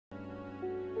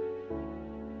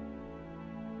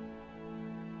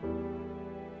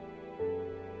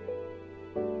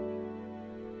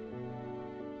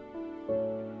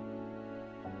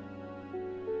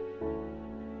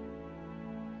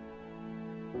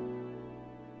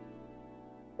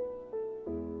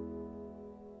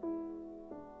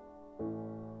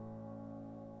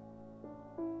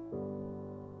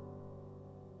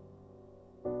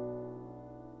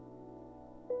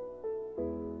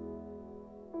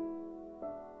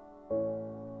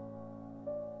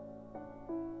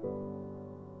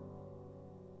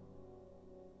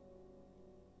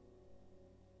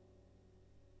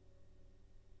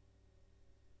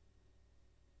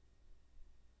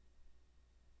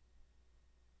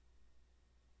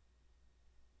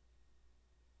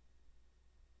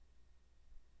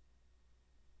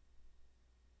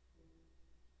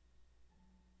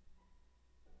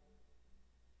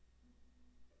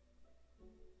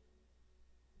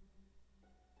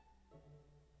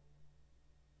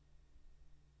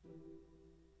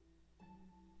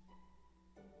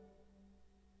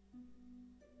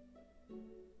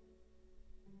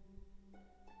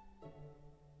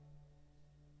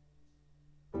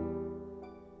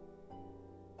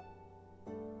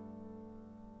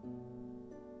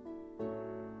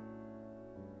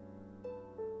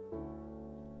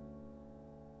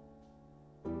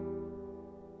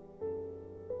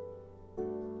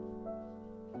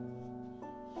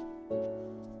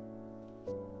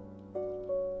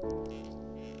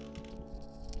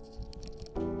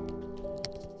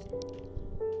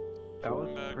That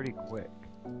was pretty quick.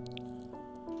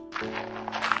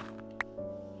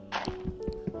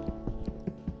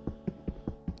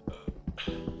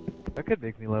 That could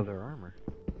make me leather armor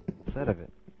instead of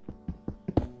it.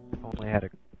 If only I had a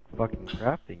fucking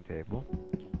crafting table.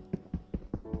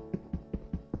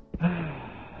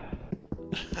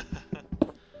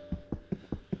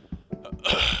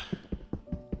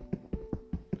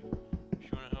 You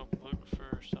wanna help look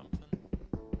for something?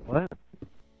 What?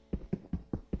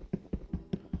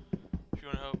 You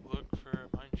wanna help look for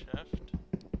a mine shaft?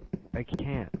 I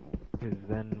can't, because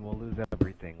then we'll lose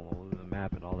everything. We'll lose the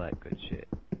map and all that good shit.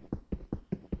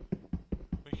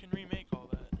 We can remake all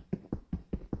that.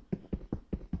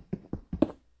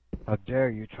 How dare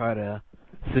you try to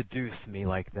seduce me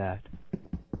like that?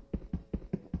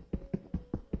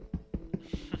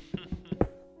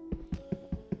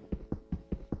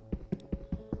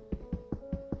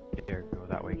 Dare go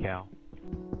that way, Cal.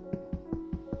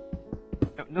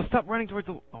 No, no, stop running towards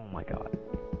the. Oh my god.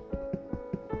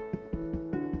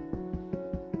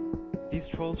 These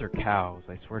trolls are cows,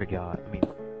 I swear to god. I mean,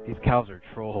 these cows are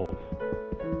trolls.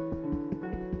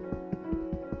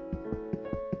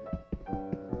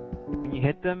 When you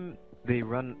hit them, they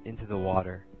run into the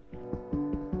water.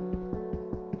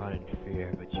 Run in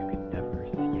fear, but you can never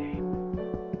escape.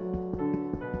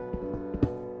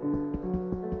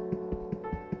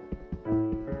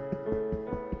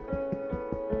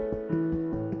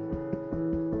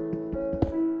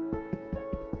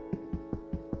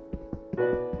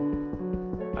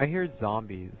 I hear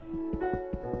zombies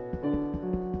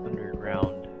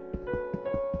underground.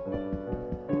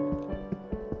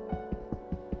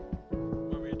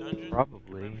 Are we a dungeon?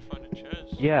 Probably. Maybe find a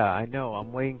chest. Yeah, I know.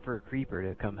 I'm waiting for a creeper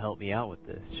to come help me out with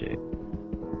this shit.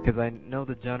 Because I know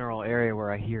the general area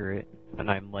where I hear it, and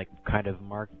I'm like kind of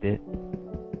marked it.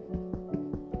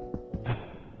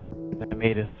 I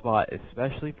made a spot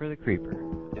especially for the creeper.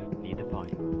 Just need to find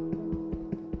him.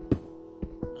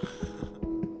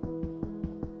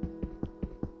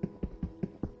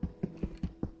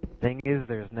 Thing is,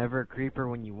 there's never a creeper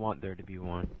when you want there to be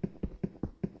one.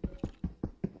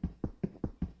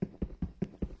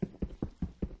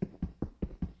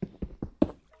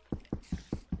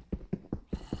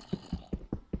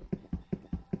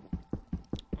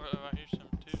 Well, I hear some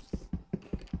too.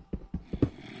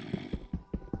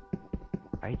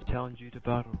 I challenge you to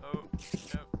battle. Oh,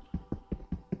 yep.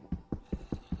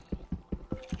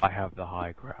 I have the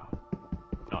high ground.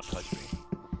 Not touch me.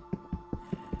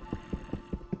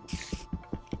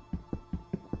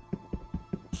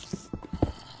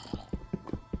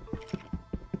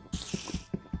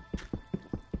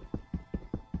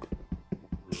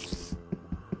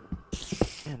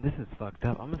 Man, this is fucked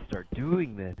up. I'm gonna start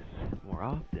doing this more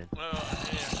often. Well,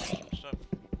 yeah, some stuff.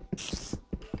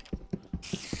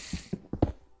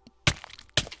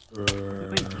 Oh,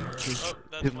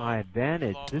 that's To my lava.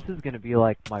 advantage, Lava. this is gonna be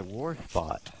like my war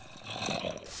spot.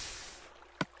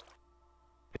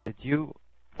 Did you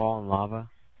fall in lava?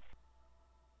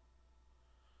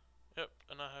 Yep,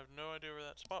 and I have no idea where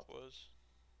that spot was.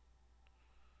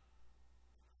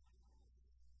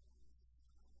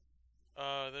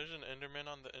 There's an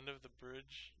Enderman on the end of the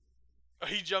bridge. Oh,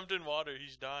 he jumped in water.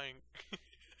 He's dying.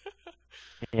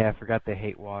 Yeah, I forgot they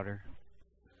hate water.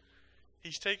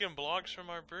 He's taking blocks from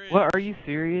our bridge. What, are you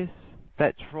serious?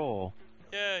 That troll.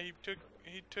 Yeah, he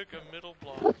took a middle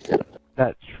block.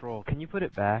 That troll. Can you put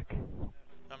it back?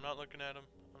 I'm not looking at him.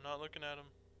 I'm not looking at him.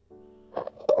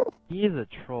 He is a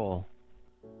troll.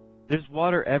 There's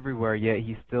water everywhere, yet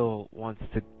he still wants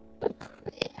to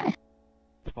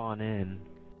spawn in.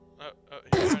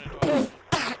 He's trying to talk.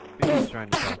 He's trying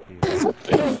to talk to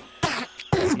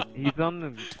you. He's on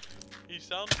the... He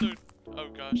sounds so. Oh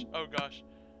gosh. Oh gosh.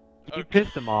 You Okay.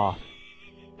 pissed him off.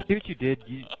 See what you did?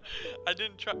 You... I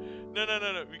didn't try.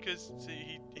 No. Because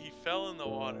see, he fell in the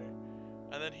water,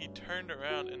 and then he turned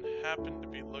around and happened to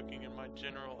be looking in my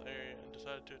general area and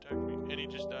decided to attack me, and he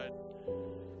just died.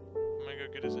 I'm gonna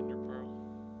go get his Ender Pearl.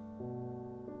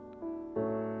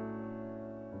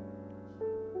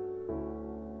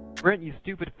 Brent, you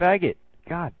stupid faggot!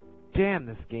 God damn,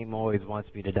 this game always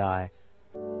wants me to die.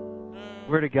 No,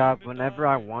 Swear to God, I'm gonna whenever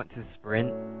die. I want to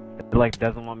sprint, it like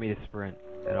doesn't want me to sprint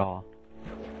at all.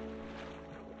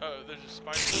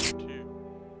 spiders here too.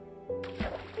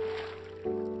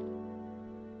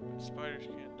 Spiders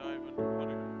can't dive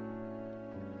underwater.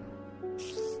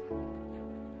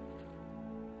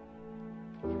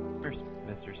 Where's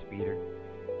Mr. Speeder?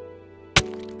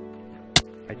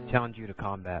 I challenge you to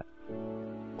combat.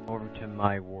 Over to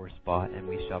my war spot and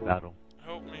we shall battle.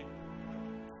 Help me.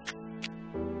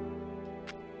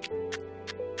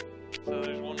 So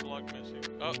there's one block missing.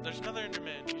 Oh, there's another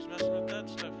Enderman. He's messing with that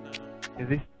stuff now. Is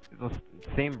this the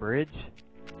same bridge?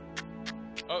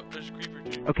 Oh, there's a creeper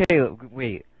too. Okay,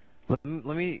 wait. Let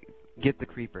me get the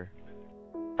creeper.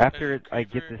 After There's a I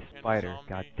get creeper this and a spider. zombie.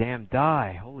 God damn,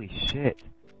 die! Holy shit.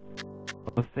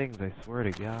 Those things, I swear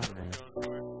to God, man.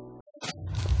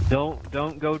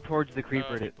 Don't go towards the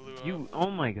creeper. he blew You, up. oh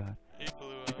my God. He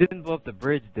blew It up. didn't blow up the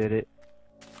bridge, did it?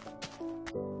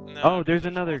 No, Oh, 'cause there's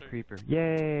another water. creeper.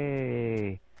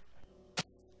 Yay!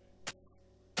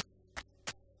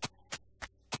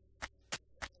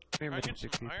 Here, I get Mr. some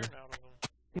Creeper. iron out of him.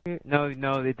 Here.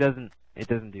 No, it doesn't. It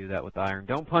doesn't do that with iron.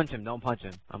 Don't punch him. Don't punch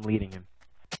him. I'm leading him.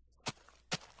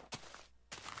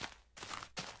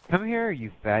 Come here,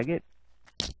 you faggot.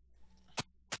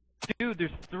 Dude,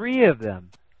 there's 3 of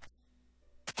them.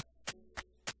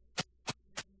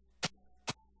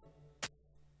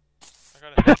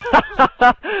 I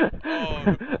gotta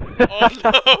Oh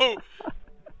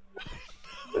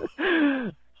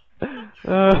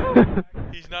no!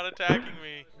 He's not attacking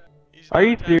me. He's Are not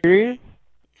you attacking serious?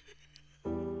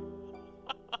 me.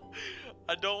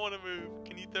 I don't want to move.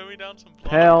 Can you throw me down some blocks?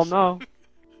 Hell no.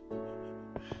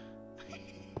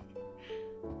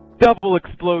 Double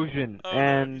explosion. Oh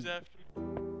and no,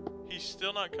 he's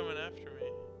still not coming after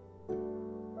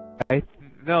me.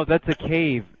 no, that's a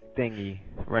cave thingy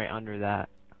right under that.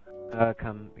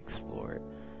 Come explore it.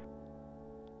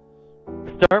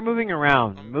 Start moving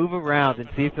around. Move around and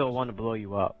see if he'll want to blow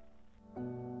you up.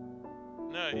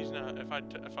 No, he's not. If I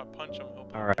punch him, he'll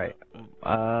blow All me right. up,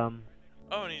 but-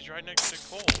 Oh, and he's right next to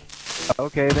coal.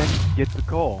 Okay, then get the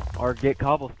coal or get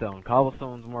cobblestone.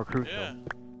 Cobblestone's more crucial. Yeah.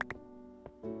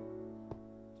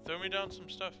 Throw me down some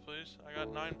stuff, please. I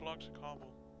got 9 blocks of cobble.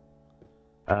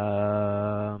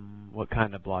 What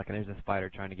kind of block? And there's a spider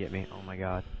trying to get me. Oh my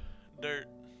God. Dirt.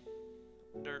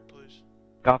 Dirt, please.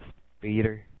 Golf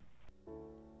speeder.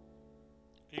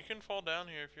 You can fall down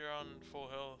here if you're on full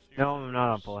health. You No, can I'm not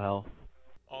on lose full health.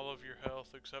 all of your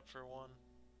health except for 1.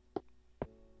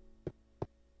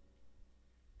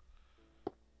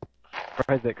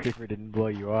 Surprised that creeper didn't blow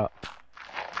you up.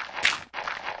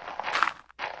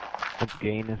 Let's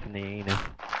gain us in the anus.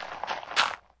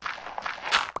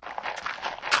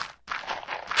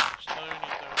 Just tell me when you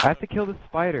throw I have to kill the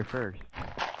spider first.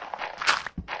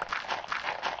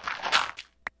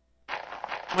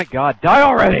 Oh my God, die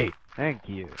already! Thank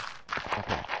you.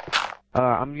 Okay.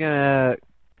 I'm gonna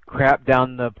crap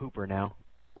down the pooper now.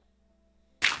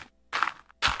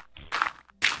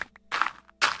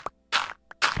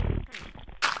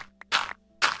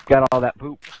 Got all that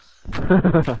poop.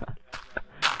 Yeah,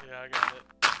 I got it.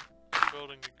 I'm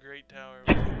building a great tower.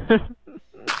 I'm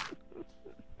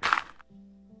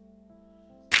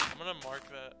gonna mark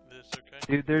this, okay?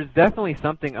 Dude, there's definitely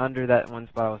something under that one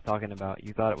spot I was talking about.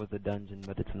 You thought it was a dungeon,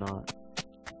 but it's not.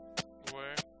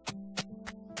 Where?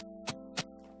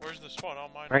 Where's the spot? I'll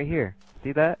mine Right here.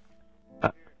 See that?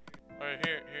 Alright,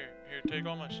 here, take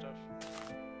all my stuff.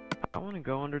 I want to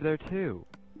go under there too.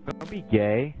 Don't be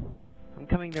gay. I'm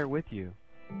coming there with you.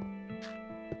 You'll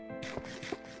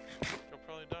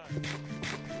probably die.